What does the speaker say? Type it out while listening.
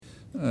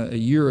A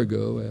year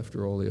ago,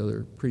 after all the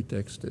other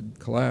pretexts had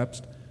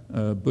collapsed,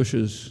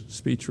 Bush's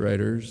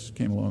speechwriters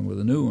came along with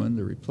a new one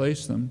to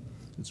replace them.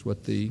 It's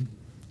what the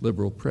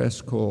liberal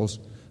press calls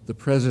the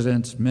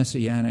president's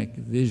messianic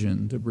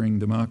vision to bring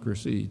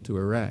democracy to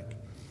Iraq,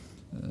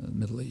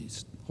 Middle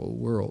East, whole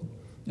world.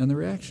 And the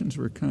reactions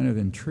were kind of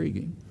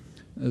intriguing.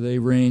 They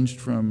ranged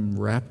from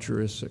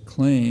rapturous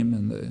acclaim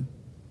in the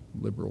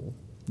liberal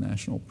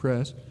national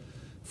press,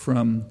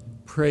 from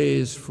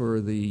praise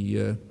for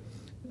the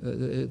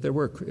their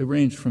work. It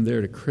ranged from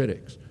there to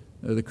critics.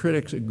 The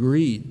critics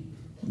agreed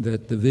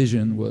that the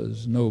vision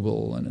was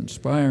noble and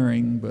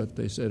inspiring, but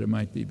they said it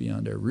might be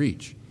beyond our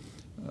reach.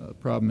 The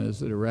problem is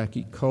that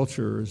Iraqi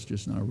culture is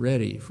just not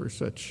ready for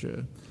such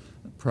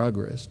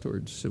progress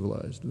towards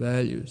civilized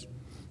values.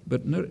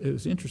 But it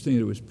was interesting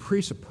that it was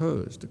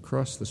presupposed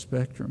across the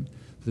spectrum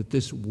that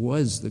this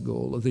was the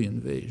goal of the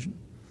invasion.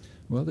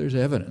 Well, there's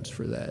evidence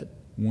for that,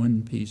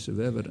 one piece of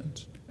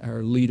evidence.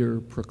 Our leader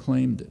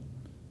proclaimed it.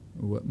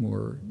 What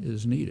more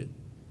is needed?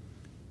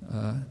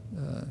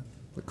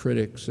 The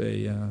critics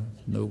say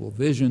noble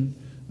vision,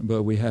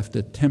 but we have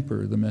to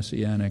temper the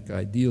messianic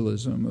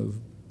idealism of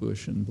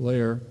Bush and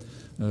Blair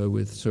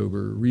with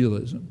sober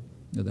realism.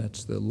 Now,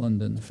 that's the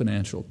London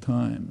Financial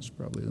Times,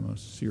 probably the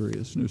most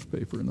serious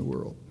newspaper in the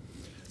world.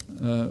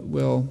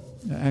 Well,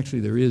 actually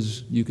there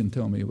is, you can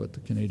tell me what the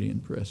Canadian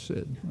press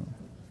said. I'll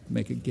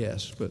make a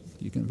guess, but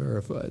you can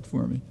verify it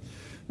for me.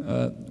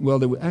 Well,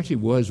 there actually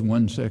was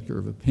one sector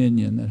of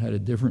opinion that had a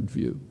different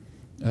view,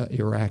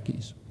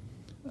 Iraqis.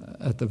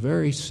 At the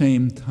very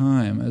same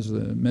time as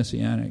the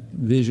messianic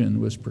vision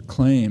was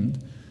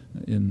proclaimed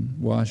in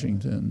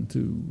Washington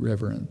to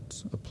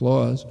reverent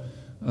applause,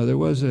 there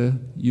was a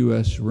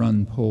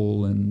U.S.-run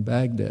poll in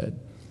Baghdad,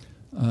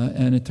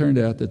 and it turned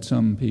out that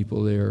some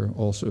people there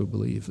also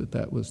believed that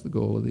that was the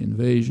goal of the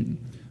invasion,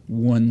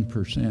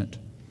 1%.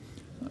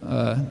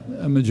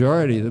 A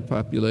majority of the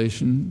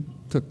population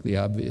took the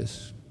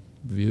obvious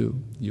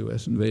view. The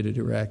U.S. invaded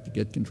Iraq to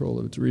get control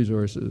of its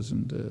resources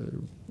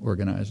and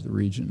organize the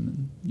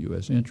region in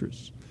U.S.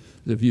 interests.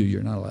 The view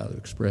you're not allowed to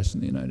express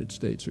in the United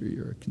States, or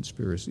you're a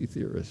conspiracy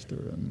theorist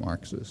or a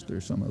Marxist or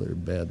some other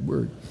bad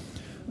word.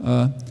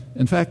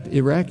 In fact,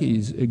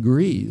 Iraqis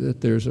agree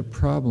that there's a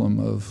problem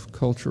of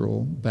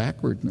cultural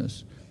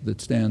backwardness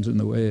that stands in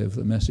the way of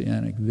the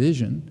messianic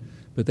vision,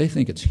 but they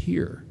think it's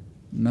here,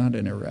 not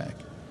in Iraq.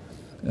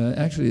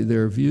 Actually,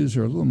 their views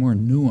are a little more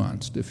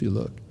nuanced if you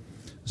look.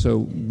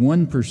 So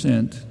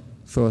 1%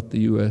 thought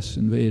the U.S.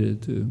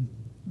 invaded to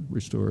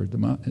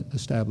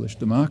establish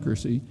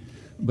democracy,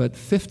 but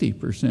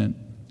 50%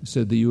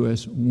 said the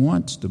U.S.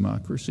 wants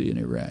democracy in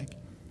Iraq.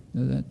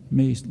 Now, that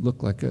may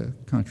look like a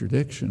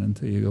contradiction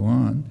until you go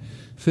on.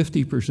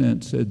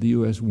 50% said the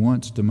U.S.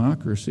 wants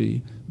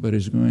democracy, but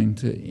is going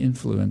to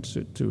influence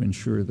it to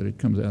ensure that it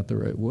comes out the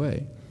right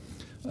way.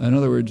 In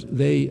other words,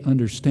 they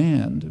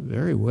understand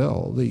very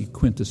well the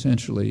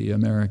quintessentially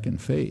American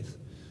faith,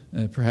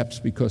 perhaps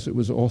because it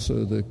was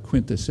also the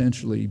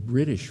quintessentially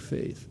British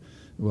faith,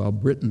 while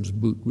Britain's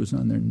boot was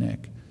on their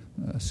neck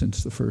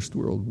since the First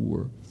World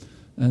War.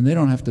 And they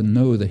don't have to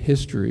know the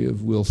history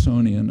of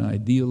Wilsonian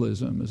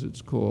idealism, as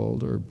it's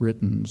called, or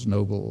Britain's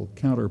noble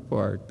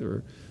counterpart,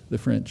 or the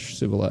French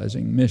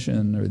civilizing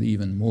mission, or the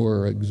even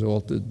more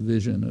exalted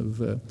vision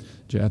of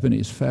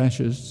Japanese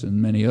fascists and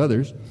many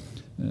others.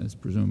 It's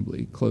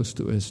presumably close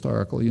to a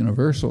historical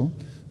universal.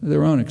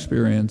 Their own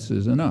experience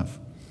is enough.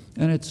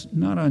 And it's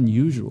not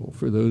unusual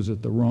for those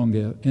at the wrong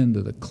end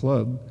of the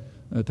club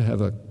to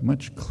have a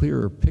much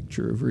clearer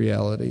picture of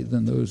reality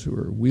than those who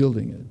are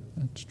wielding it.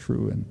 That's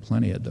true in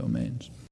plenty of domains.